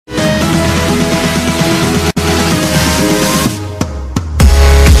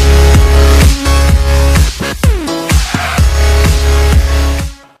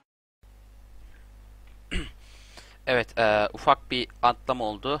ufak bir atlama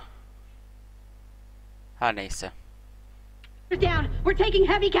oldu. Her neyse. Down. We're taking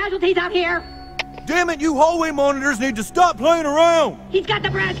heavy casualties out here. Damn it, you hallway monitors need to stop playing around! He's got the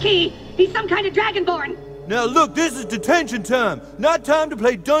brass key. He's some kind of dragonborn. Now look, this is detention time, not time to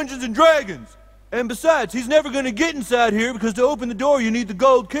play Dungeons and Dragons. And besides, he's never gonna get inside here because to open the door you need the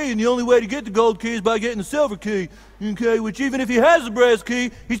gold key, and the only way to get the gold key is by getting the silver key. Okay, which even if he has the brass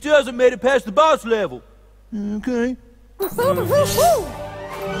key, he still hasn't made it past the boss level. Okay? Okay,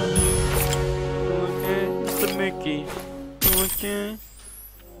 Mr. Mickey. Okay.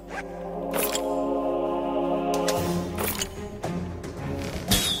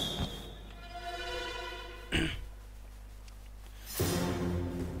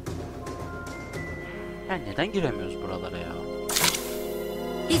 Ya neden giremiyoruz buralara ya?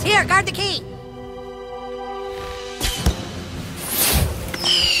 He's here. Guard the key.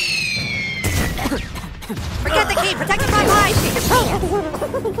 Forget the key. Protect my life.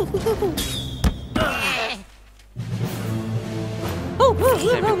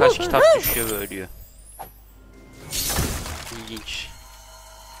 Üstüne birkaç kitap düşüyor ve ölüyor. İlginç.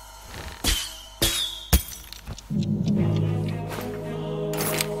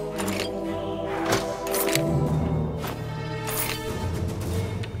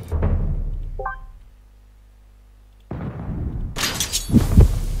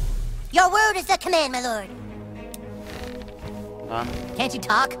 Your word is the command, my lord. Lan. Can't you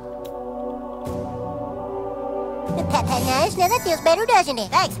talk? Nice. Now that feels better, doesn't it?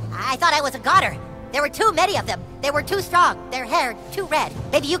 Thanks. I thought I was a goner. There were too many of them. They were too strong. Their hair too red.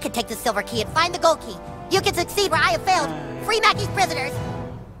 Maybe you could take the silver key and find the gold key. You can succeed where I have failed. Free Mackey's prisoners.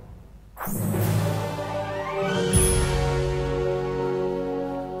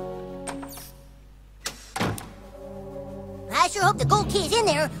 I sure hope the gold key is in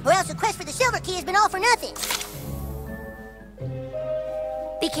there, or else the quest for the silver key has been all for nothing.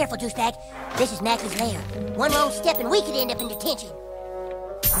 Be careful, douchebag. This is Mackey's lair. One wrong step and we could end up in detention.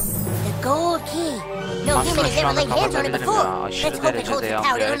 The gold key. No human has ever laid hands on it before. Let's hope it holds the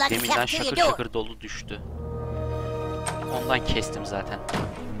power to unlock the Deminden cafeteria şakır door. şakır dolu düştü. Ondan kestim zaten.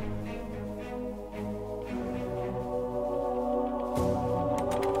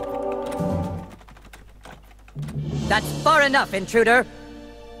 That's far enough, intruder.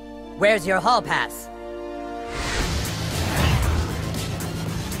 Where's your hall pass?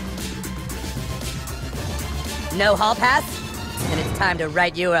 No hall pass? Then it's time to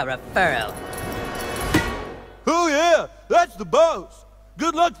write you a referral. Oh yeah, that's the boss.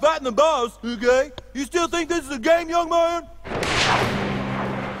 Good luck fighting the boss, okay? You still think this is a game, young man?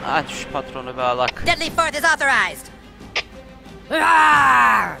 Hadi şu patronu bir alak. Deadly Fourth is authorized.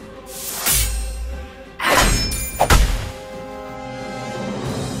 Rawr!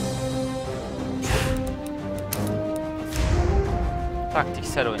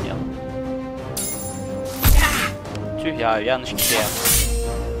 Taktiksel oynayalım. Tüh ya, yanlış kişi yaptım.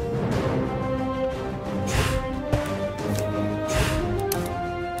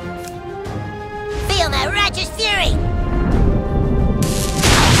 Feel my righteous fury!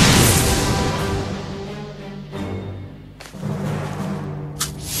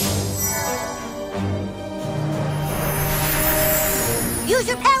 Use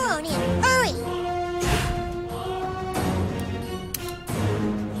your power on him! Hurry!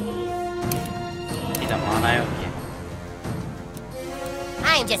 Bir de mana yok ki.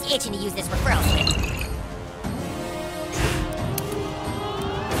 I am just itching to use this referral slip.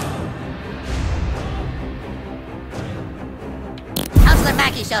 Counselor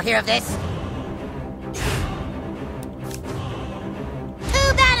Mackey shall hear of this.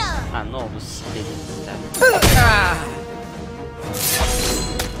 To battle! Ha ne oldu dediğinizden.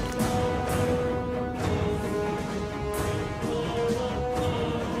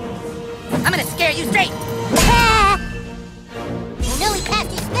 I'm gonna scare you straight! We know he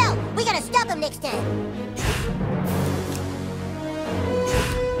passed his spell! We gotta stop him next time!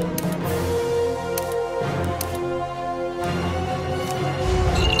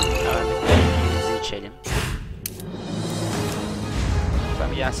 Bizi içelim.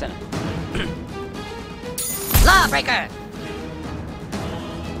 Tabii gelsene. Lawbreaker!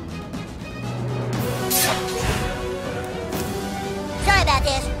 Sorry about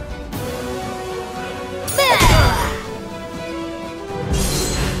this.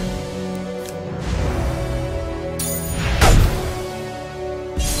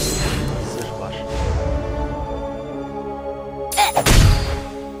 Zırh var.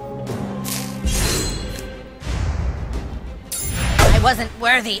 I wasn't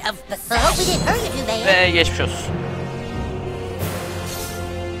worthy of the I hope we didn't hurt you too bad. Ve geçmiş olsun.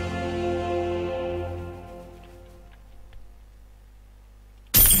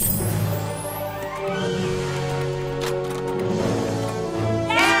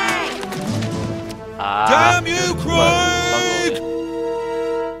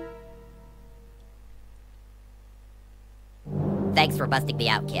 busting me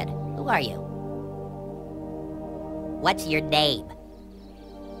out, kid. Who are you? What's your name?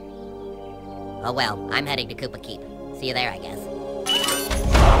 Oh well, I'm heading to Koopa Keep. See you there, I guess.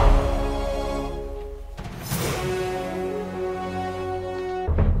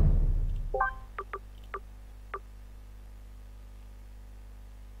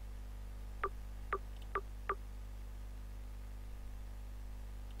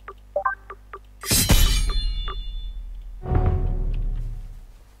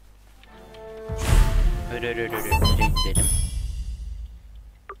 Gidelim.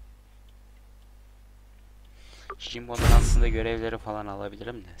 Jimbo'dan aslında görevleri falan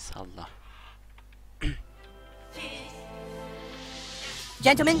alabilirim de salla.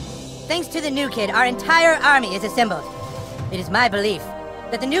 Gentlemen, thanks to the new kid, our entire army is assembled. It is my belief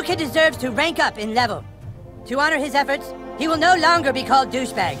that the new kid deserves to rank up in level. To honor his efforts, he will no longer be called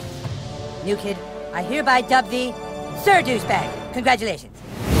Douchebag. New kid, I hereby dub thee Sir Douchebag. Congratulations.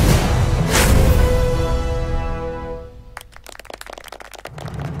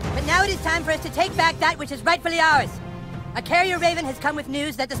 But now it is time for us to take back that which is rightfully ours. A carrier raven has come with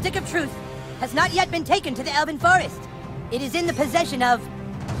news that the Stick of Truth has not yet been taken to the Elven Forest. It is in the possession of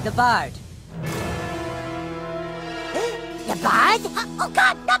the Bard. The Bard? Oh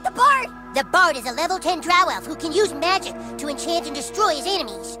god, not the Bard! The Bard is a level 10 drow elf who can use magic to enchant and destroy his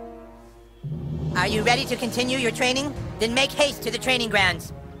enemies. Are you ready to continue your training? Then make haste to the training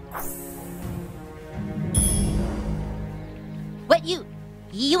grounds. What, you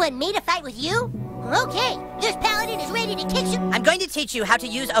want me to fight with you? Okay, this paladin is ready to kick some... I'm going to teach you how to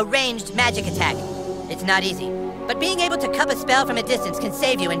use a ranged magic attack. It's not easy, but being able to cup a spell from a distance can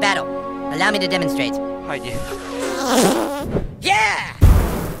save you in battle. Allow me to demonstrate. Haydi. Yeah!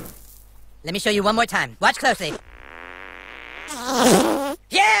 Let me show you one more time. Watch closely.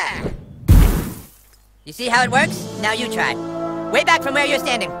 Yeah! You see how it works? Now you try. Way back from where you're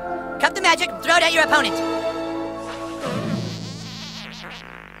standing. Cup the magic, throw it at your opponent.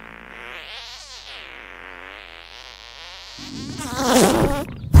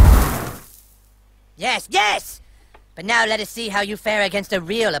 Yes, yes! But now let us see how you fare against a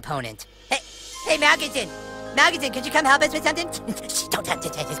real opponent. Hey, Malkinson! Malkinson, could you come help us with something? Don't touch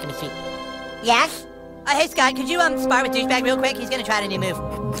it, it's gonna be sweet. Yes? Hey, Scott, could you, spar with Douchebag real quick? He's gonna try out a new move.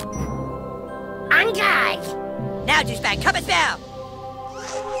 On guard! Now, Douchebag, cup a spell!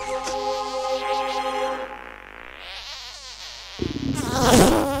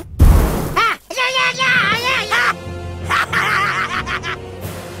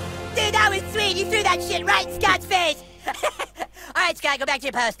 Dude, that was sweet! You threw that shit right in Scott's face! Alright, Scott, go back to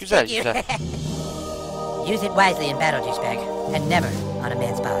your post. Güzel, Thank you. güzel. Use it wisely in battle, Douchebag, and never on a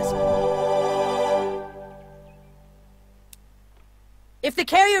man's paws. If the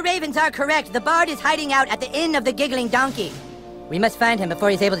carrier ravens are correct, the Bard is hiding out at the Inn of the Giggling Donkey. We must find him before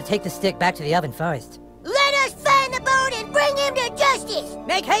he's able to take the stick back to the Elven Forest. Let us find the Bard and bring him to justice!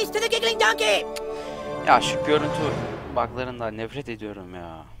 Make haste to the Giggling Donkey! Ya şu görüntü buglarından nefret ediyorum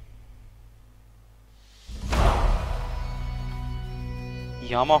ya.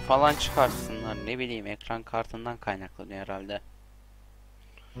 Yama falan çıkarsınlar, ne bileyim, ekran kartından kaynaklanıyor herhalde.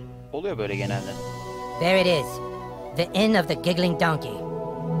 Oluyor böyle genelde. There it is. The Inn of the Giggling Donkey.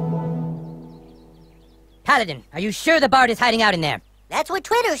 Paladin, are you sure the Bard is hiding out in there? That's what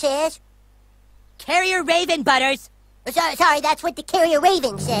Twitter says. Carrier Raven, Butters! Sorry, that's what the carrier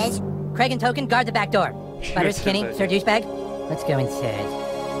raven says. Craig and Token, guard the back door. Butters, Kenny, Sir Douchebag, let's go inside.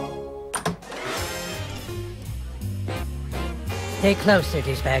 Stay close, Sir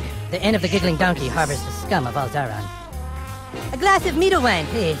Douchebag. The Inn of the Giggling Donkey harbors the scum of Alzaron. A glass of meadle wine,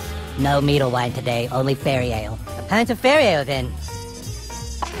 please. No meadle wine today, only fairy ale. A pint of fairy ale, then.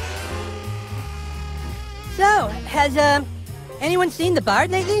 So, has, anyone seen the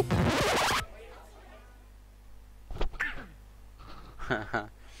Bard lately?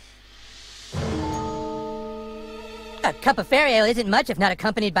 A cup of fairy ale isn't much if not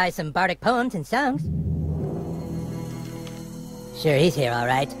accompanied by some bardic poems and songs. Sure, he's here, all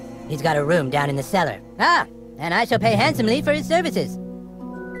right. He's got a room down in the cellar. Ah, and I shall pay handsomely for his services.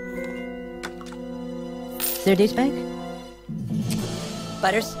 Sir Douchebag?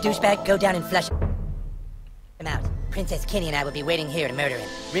 Butters, Douchebag, go down and flush him out. Princess Kenny and I will be waiting here to murder him.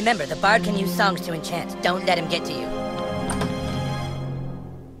 Remember, the Bard can use songs to enchant. Don't let him get to you.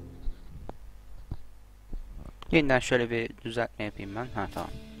 Yeniden şöyle bir düzeltme yapayım ben. Ha, tamam.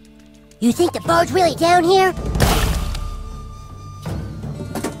 You think the Bard's really down here?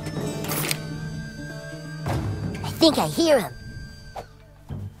 I think I hear him.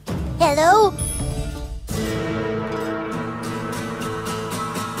 Hello?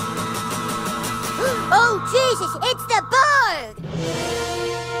 Oh, Jesus, it's the Bard!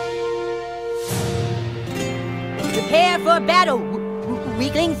 Prepare for battle,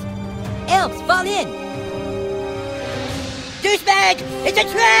 weaklings. Elves, fall in. Douchebag! It's a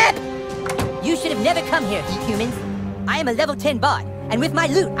trap! You should have never come here, humans. I am a level 10 bard, and with my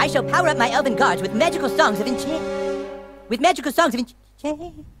loot, I shall power up my elven guards with magical songs of enchant.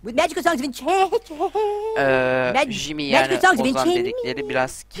 Jimmy yani Ozan dedikleri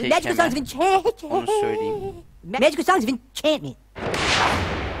biraz kekeme. Onu söyleyeyim. Magical songs of enchantment.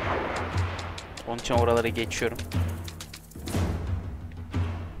 Onun için oraları geçiyorum.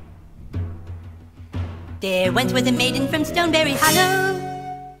 There once was a maiden from Stoneberry Hollow.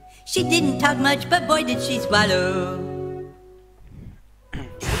 She didn't talk much, but boy did she swallow.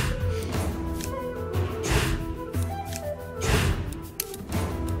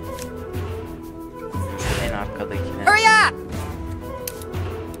 En arkadakine. Hurry up!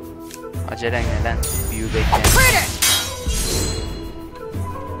 Acelen neden? Büyü bekleyen. Critter!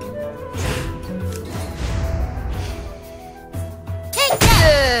 Take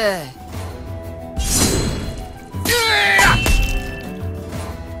that!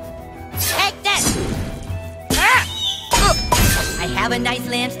 Take this! I have a nice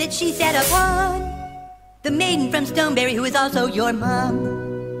lance that she set upon. The maiden from Stoneberry who is also your mom.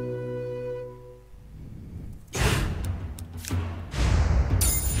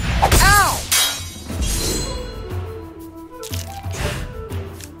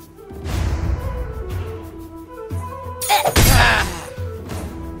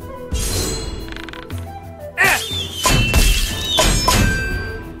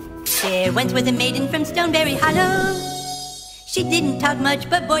 There once was a maiden from Stoneberry Hollow. She didn't talk much,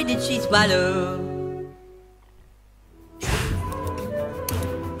 but boy did she swallow.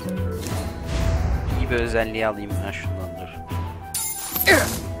 İyi bir özelliği alayım ben şundan dur.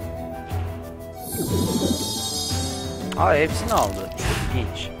 Aa hepsini aldı.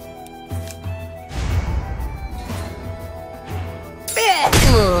 İlginç.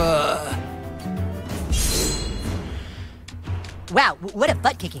 Wow, what a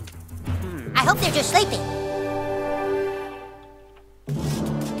butt kicking. I hope they're just sleeping.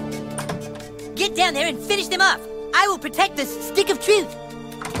 Get down there and finish them off. I will protect the stick of truth.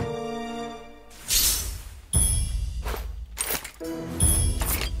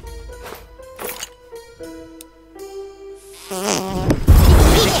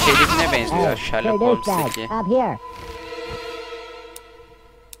 Şerifine benziyor Sherlock Holmes'taki. Up here.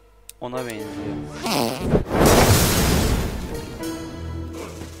 Ona benziyor.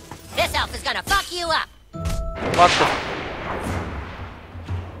 This elf is gonna fuck you up. What the...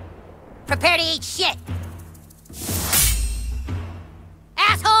 Prepare to eat shit.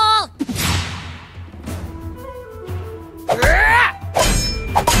 Asshole!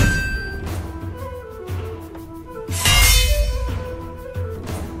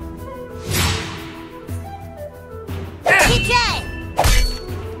 DJ!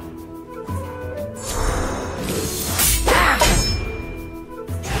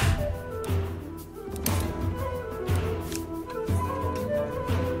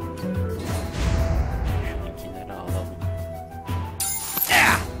 Şununkileri alalım.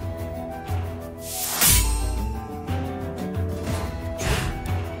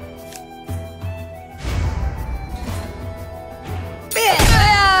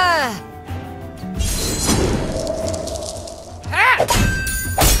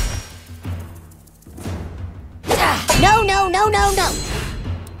 No, no, no, no, no.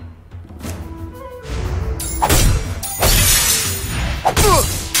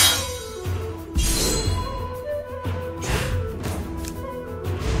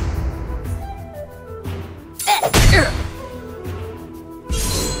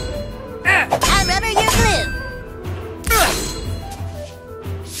 I rubber your glue.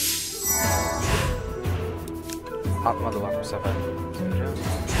 Atmadı bak bu sefer. Görüyor musun?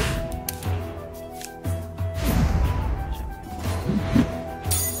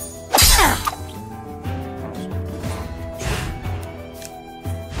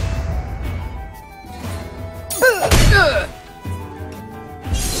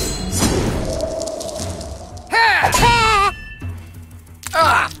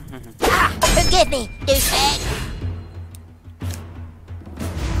 Forgive me, douchebag.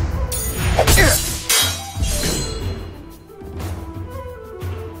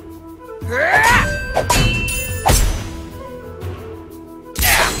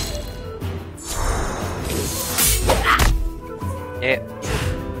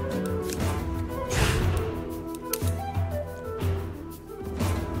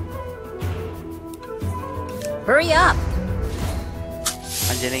 Hurry up.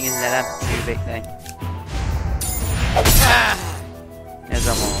 Aceleniz neden büyü bekleyin. Ne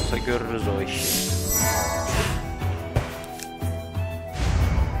zaman olsa görürüz o işi.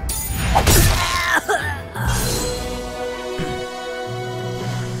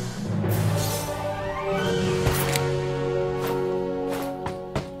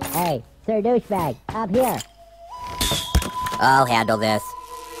 Hey, Sir Douchebag, up here. I'll handle this.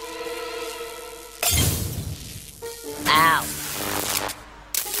 Ow.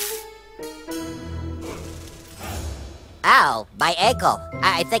 Ow, my ankle.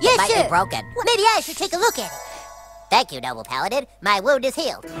 I think it might be broken. Well, maybe I should take a look at it. Thank you, noble paladin. My wound is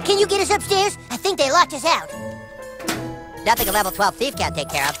healed. Can you get us upstairs? I think they locked us out. Nothing a level 12 thief can't take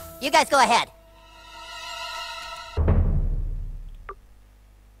care of. You guys go ahead.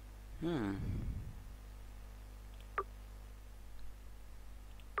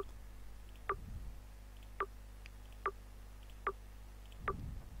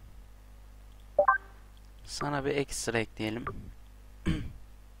 Sana bir ekstra ekleyelim.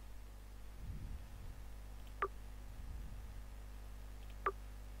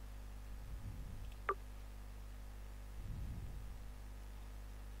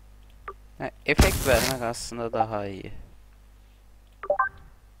 Efekt vermek aslında daha iyi.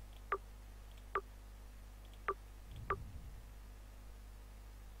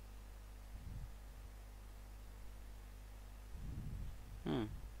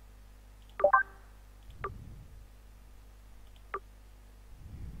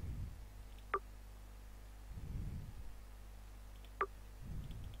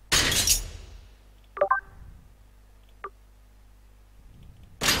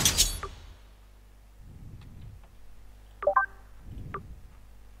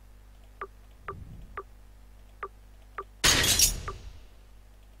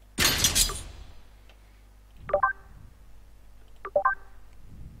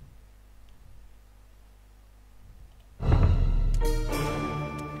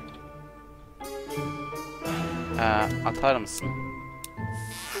 Atar mısın?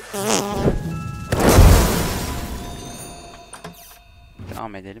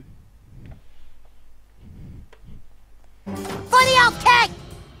 Devam edelim. Funny old tank!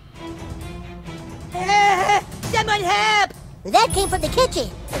 Someone help! That came from the kitchen.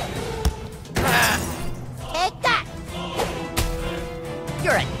 Take that!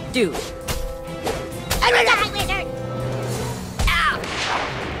 You're a douche. Die, wizard! Ow!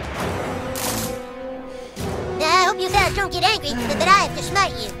 Now, I hope you guys don't get angry that I have to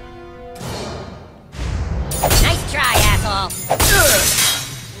smite you. Nice try, asshole!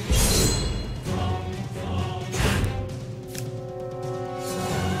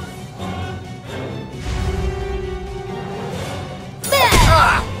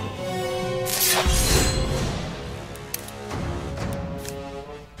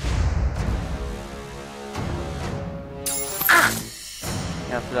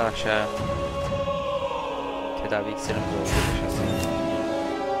 Yatır aşağı. Tedavi iksirimiz oldu. Yaşasın.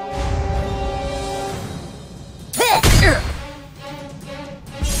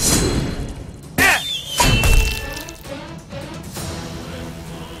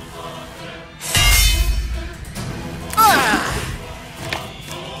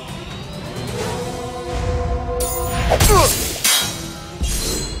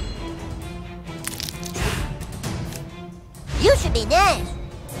 You should be nice.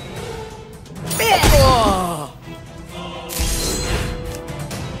 Hey!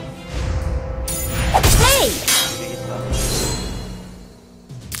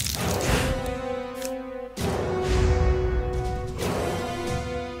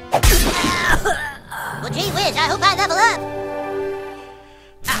 Well, gee whiz, I hope I level up.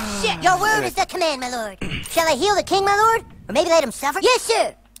 Ah, shit, your word is the command, my lord. Shall I heal the king, my lord? Or maybe let him suffer? Yes,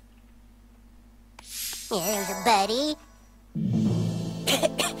 sir. Here's a buddy.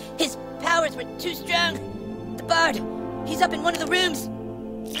 His powers were too strong. The bard, he's up in one of the rooms.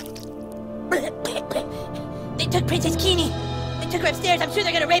 They took Princess Keene. They took her upstairs. I'm sure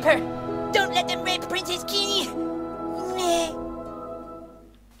they're gonna rape her. Don't let them rape Princess Keene.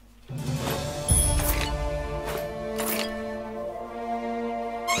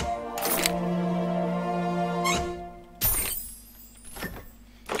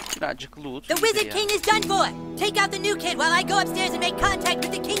 Birazcık loot. The Wizard King is done for. Take out the new kid while I go upstairs and make contact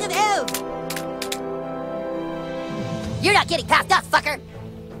with the King of Elves. You're not getting past us, fucker!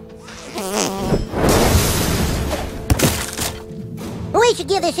 We should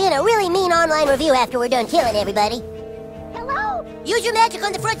give this in a really mean online review after we're done killing everybody. Hello? Use your magic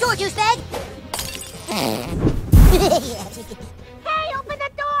on the front door, douchebag! Hey, open the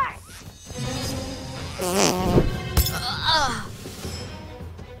door!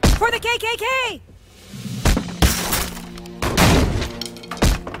 For the KKK!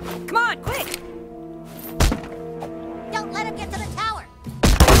 Come on, quick! Don't let him get to the tower!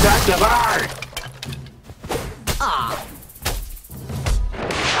 Attack the bar! Aw.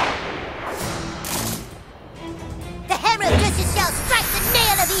 The hammer of justice shall strike the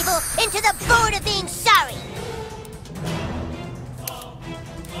nail of of evil into the board of being sorry.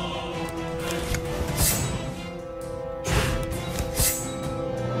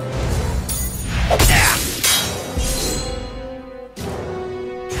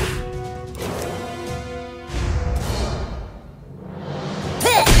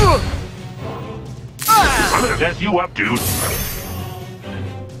 That's you up, dude.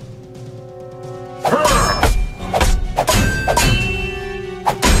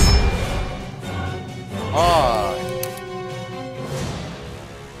 Aa.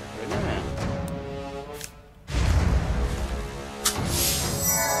 Öyle mi?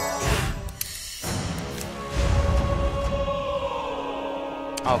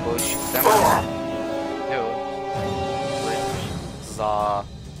 Aa, bu ışık değil mi? Yok. Buraymış. Za.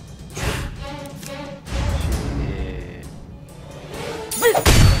 Şimdi...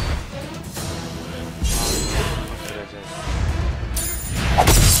 Süreceğiz.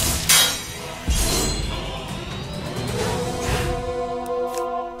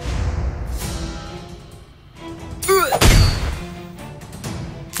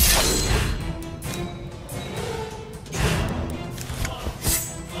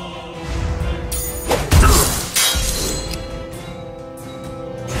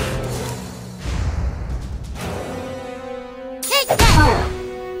 Take that!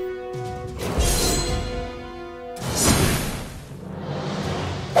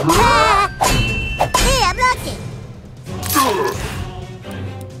 Hey, I'm lucky.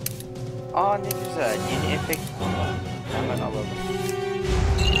 Aa, ne güzel. Yeni efekt bunlar. Hemen alalım.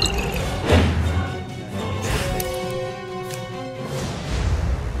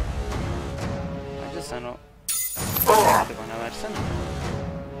 Hacı sen o efekti bana versene.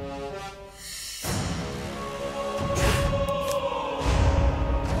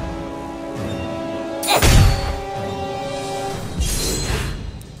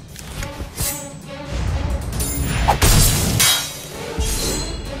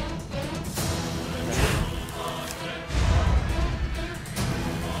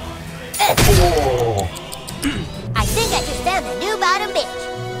 I think I just found the new bottom bitch.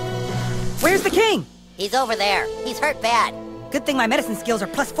 Where's the king? He's over there. He's hurt bad. Good thing my medicine skills are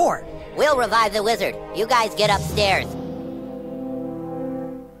 +4. We'll revive the wizard. You guys get upstairs.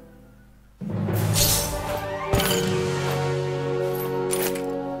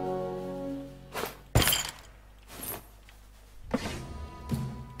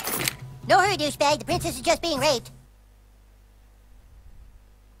 No hurry, douchebag. The princess is just being raped.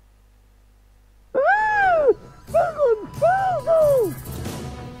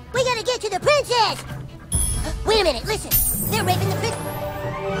 We gotta get to the princess! Wait a minute, listen. They're raping the princess.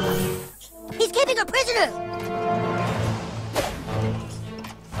 He's keeping her prisoner!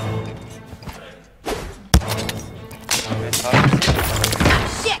 Evet, harikasın.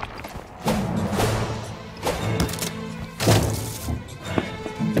 Shit!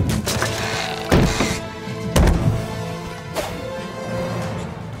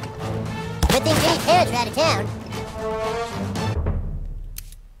 Good thing Jane's parents are out of town.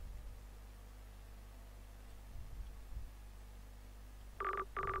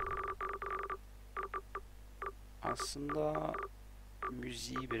 Aslında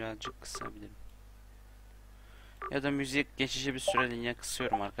müziği birazcık kısabilirim. Ya da müzik geçici bir süreliğine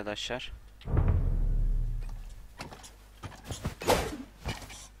kısıyorum arkadaşlar.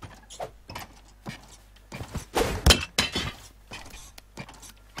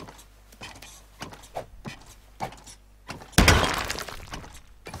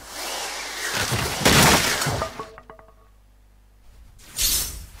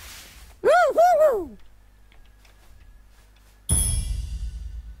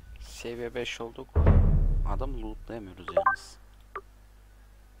 Seviye 5 olduk. Adamı lootlayamıyoruz yalnız.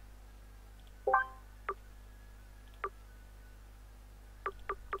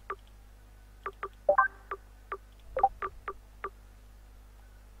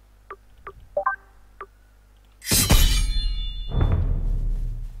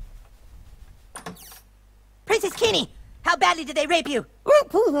 Princess Kenny, how badly did they rape you?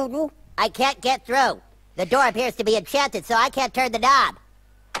 I can't get through. The door appears to be enchanted, so I can't turn the knob.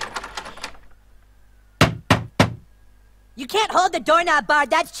 You can't hold the doorknob, Bard.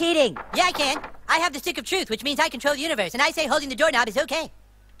 That's cheating. Yeah, I can. I have the stick of truth, which means I control the universe, and I say holding the doorknob is okay.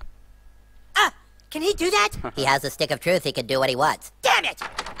 Ah! Can he do that? He has a stick of truth. He can do what he wants. Damn it!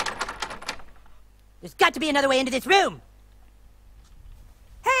 There's got to be another way into this room.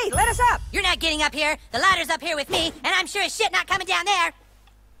 Hey, let us up! You're not getting up here. The ladder's up here with me, and I'm sure as shit not coming down there.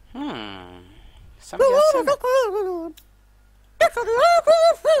 Sen gelsene.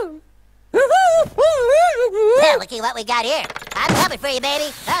 Well, looky what we got here. I'm coming for you,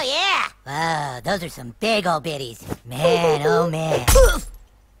 baby. Oh, yeah. Wow, those are some big old biddies. Man, oh man.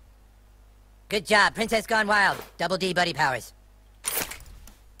 Good job, Princess Gone Wild. Double D buddy powers.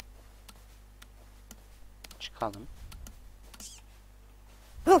 Çıkalım.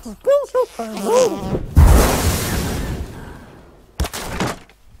 I'd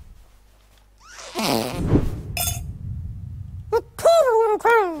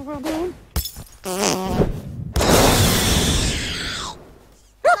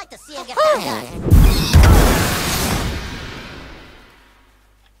like to see him get that done.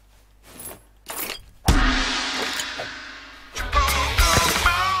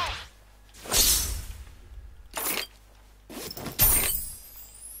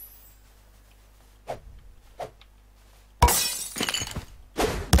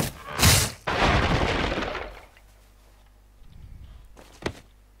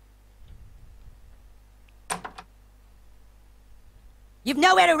 You've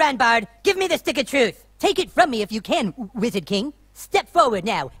nowhere to run, Bard. Give me the stick of truth. Take it from me if you can, Wizard King. Step forward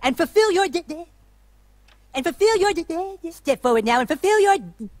now and fulfill your Step forward now and fulfill your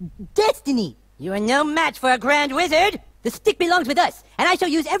destiny. You are no match for a Grand Wizard. The stick belongs with us, and I shall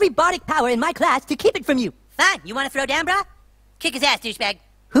use every bardic power in my class to keep it from you. Fine. You want to throw down, brah? Kick his ass, douchebag.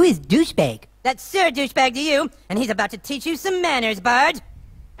 Who is douchebag? That's Sir Douchebag to you, and he's about to teach you some manners, Bard.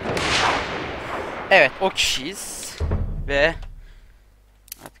 Evet, o kişiyiz. Ve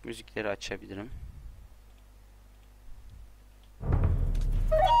artık müzikleri açabilirim.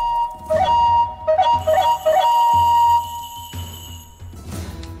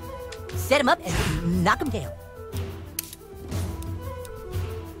 Set him up and knock him down.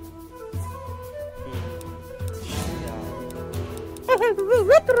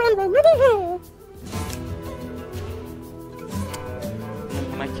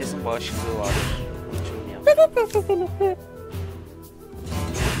 Buna kesin bağışıklığı vardır. Şunu yap.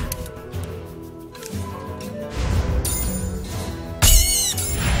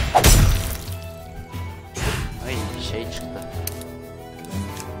 Ay, şey çıktı.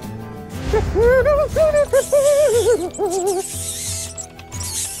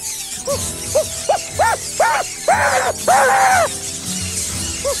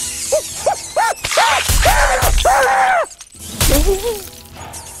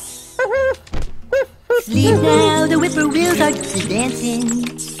 Sleep now, the whippoorwills are dancing.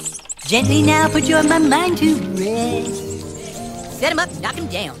 Gently now, put your mind to rest. Set him up, knock him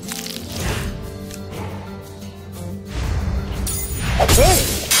down.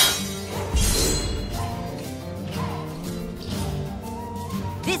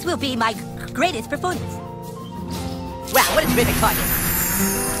 This will be my greatest performance. Wow, what a terrific target.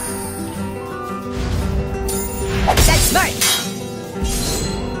 That's smart.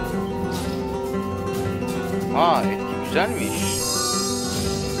 Aa, etki güzelmiş.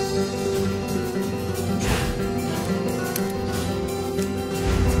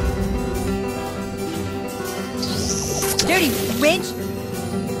 Dirty wench.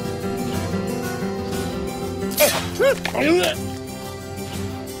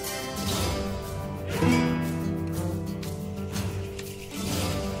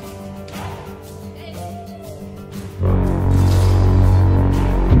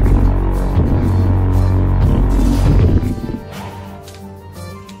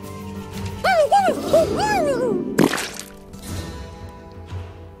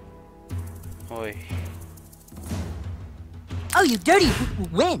 Oy. Oh, you dirty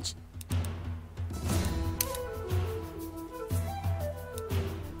wench.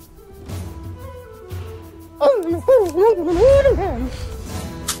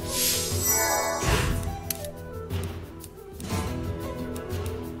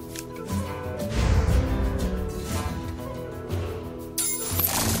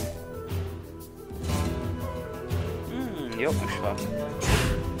 Yokmuş bak.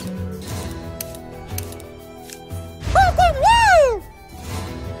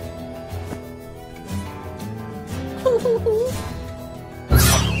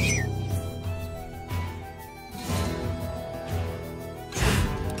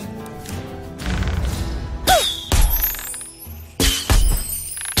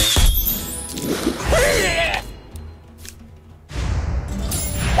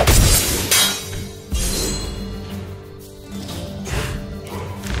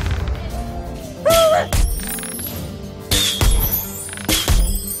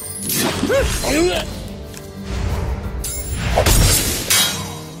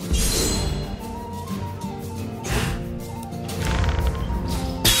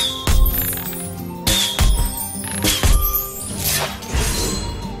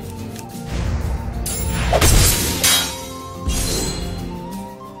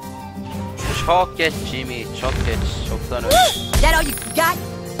 Çok geç Jimmy, çok geç. Çoktan öyle. Is that all you got?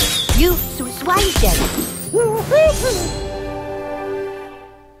 You swine dead.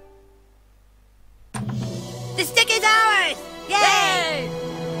 The stick is ours! Yay!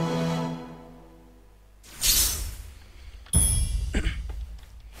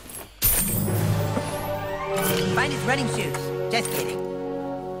 Find his running shoes. Just kidding.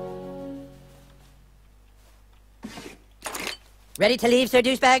 Ready to leave, Sir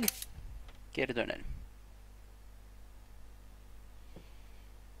Douchebag? Geri dönelim.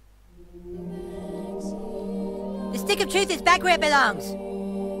 The stick of truth is back where it belongs.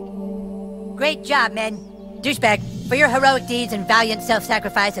 Great job, men. Douchebag, for your heroic deeds and valiant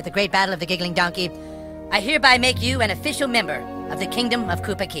self-sacrifice at the Great Battle of the Giggling Donkey, I hereby make you an official member of the Kingdom of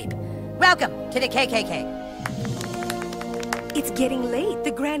Koopa Keep. Welcome to the KKK. It's getting late.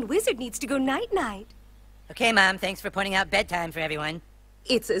 The Grand Wizard needs to go night-night. Okay, Mom, thanks for pointing out bedtime for everyone.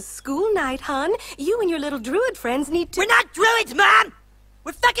 It's a school night, hon. You and your little druid friends need to... We're not druids, Mom!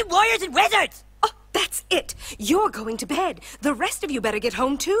 We're fucking warriors and wizards! Oh, that's it. You're going to bed. The rest of you better get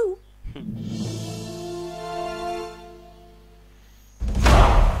home, too.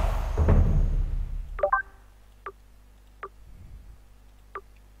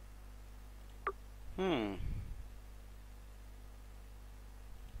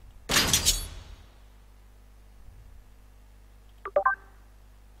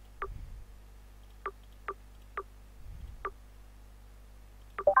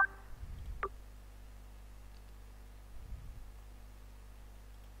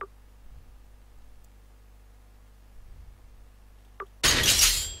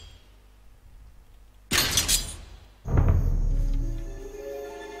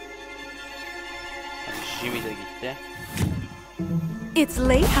 Jimmy de gitti. It's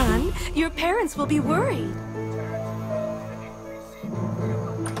late, hon. Your parents will be worried.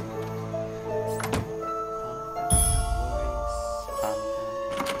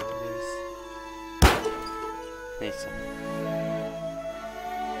 Neyse.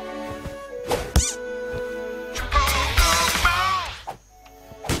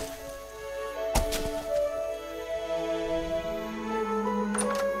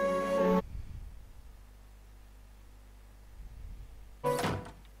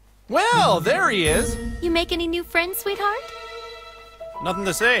 Well, there he is. You make any new friends, sweetheart? Nothing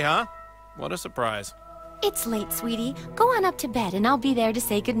to say, huh? What a surprise. It's late, sweetie. Go on up to bed and I'll be there to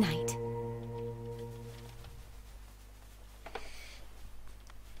say goodnight.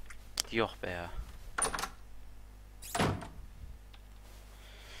 Yok be ya.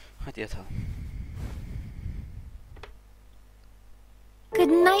 Hadi yatalım. Good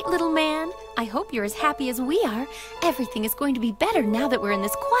night, little man. I hope you're as happy as we are. Everything is going to be better now that we're in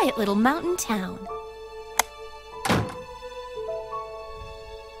this quiet little mountain town.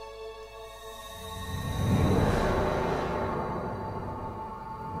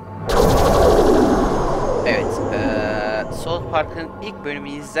 Evet, South Park'ın ilk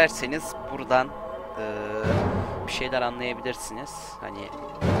bölümünü izlerseniz buradan bir şeyler anlayabilirsiniz. Hani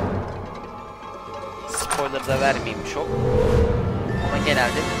spoiler da vermeyeyim çok. Ama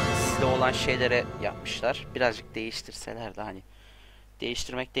genelde sizde olan şeylere yapmışlar. Birazcık değiştirseler de hani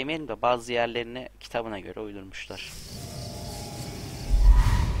değiştirmek demeyelim de bazı yerlerini kitabına göre uydurmuşlar.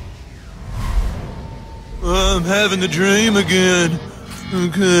 I'm having the dream again.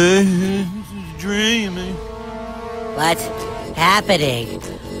 Okay, dreaming. What's happening?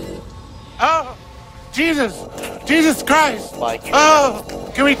 Oh, Jesus! Jesus Christ! Like it. Oh,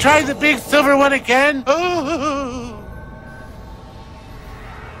 can we try the big silver one again? Oh!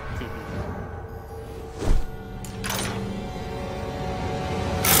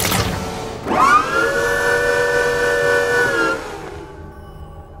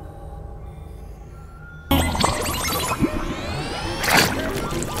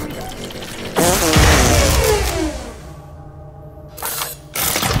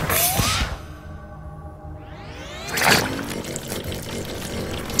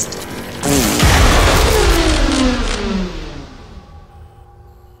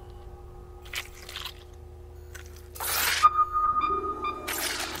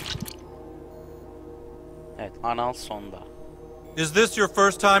 Evet, anal sonda. Is this your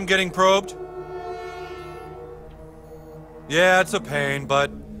first time getting probed? Yeah, it's a pain,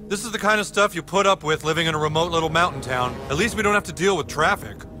 but this is the kind of stuff you put up with living in a remote little mountain town. At least we don't have to deal with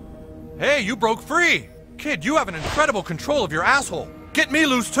traffic. Hey, you broke free! Kid, you have an incredible control of your asshole. Get me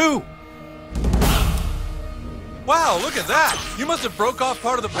loose too! Wow, look at that! You must have broke off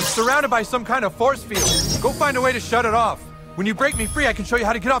part of the... I'm surrounded by some kind of force field. Go find a way to shut it off. When you break me free, I can show you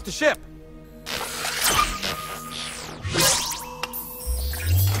how to get off the ship.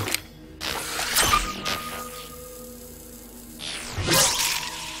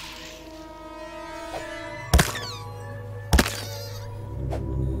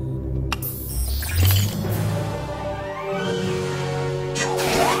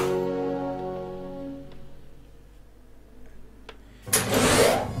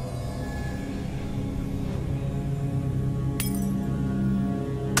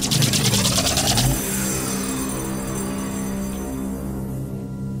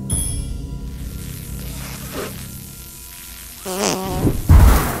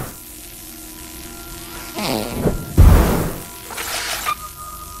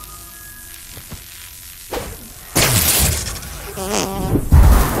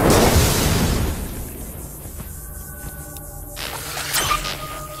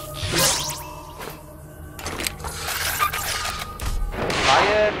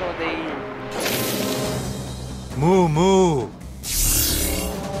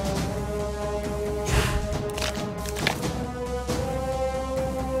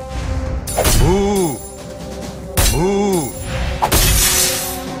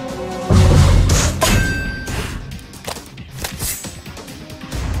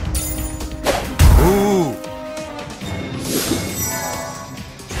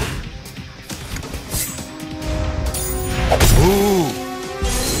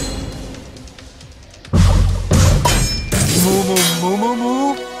 moo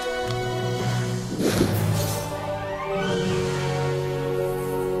moo.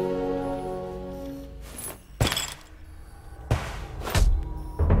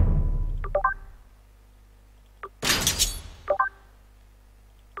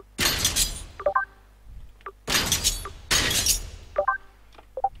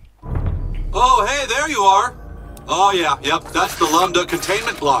 Oh, hey, there you are. Oh, yeah, yep, that's the lambda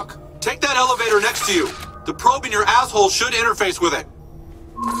containment block. Take that elevator next to you. The probe in your asshole should interface with it.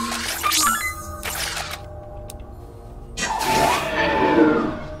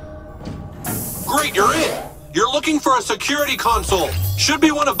 Great, you're in. You're looking for a security console. Should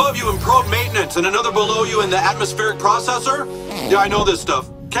be one above you in probe maintenance and another below you in the atmospheric processor. Yeah, I know this stuff.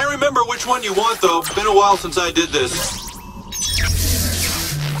 Can't remember which one you want, though. Been a while since I did this.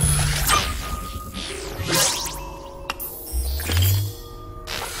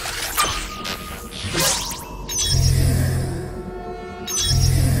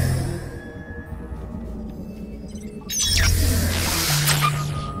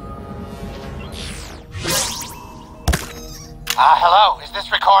 Hello, is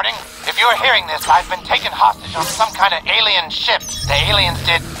this recording? If you are hearing this, I've been taken hostage on some kind of alien ship. The aliens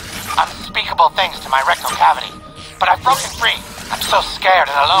did unspeakable things to my rectal cavity. But I've broken free. I'm so scared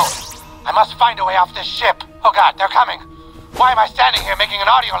and alone. I must find a way off this ship. Oh God, they're coming. Why am I standing here making an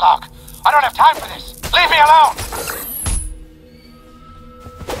audio log? I don't have time for this. Leave me alone!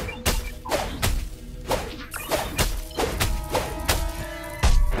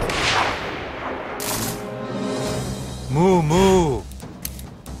 Moo moo.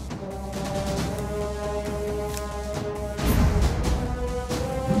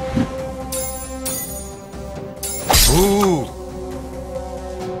 Moo.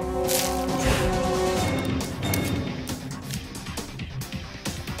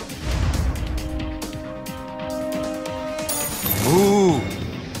 Moo.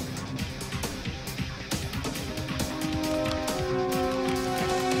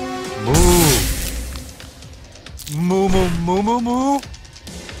 Moo. Moo moo moo moo moo.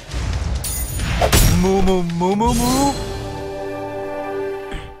 Moo moo moo moo moo.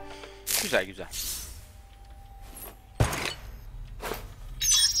 Güzel güzel.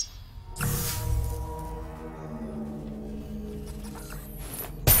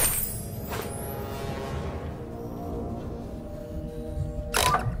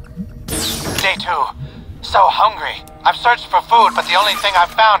 Day 2. So hungry. I've searched for food, but the only thing I've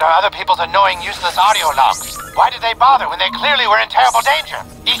found are other people's annoying, useless audio logs. Why did they bother when they clearly were in terrible danger?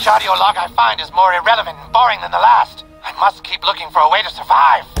 Each audio log I find is more irrelevant and boring than the last. I must keep looking for a way to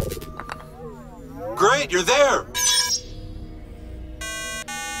survive. Great, you're there.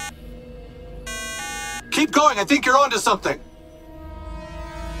 Keep going, I think you're onto something.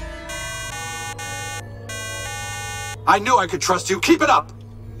 I knew I could trust you. Keep it up.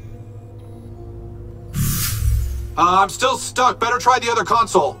 I'm still stuck. Better try the other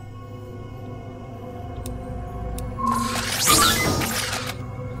console.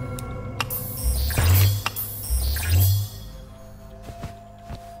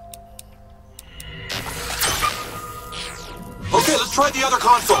 Okay, let's try the other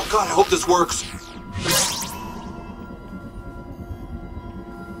console. God, I hope this works.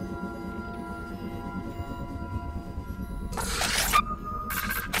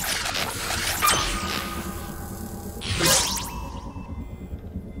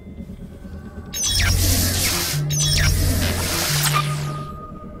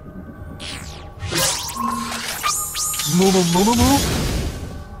 Moo moo moo moo moo.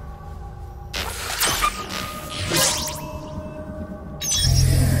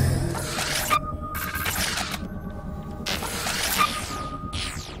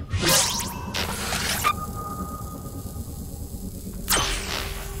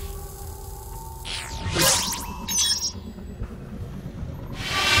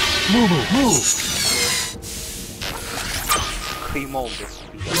 Kıyma oldu.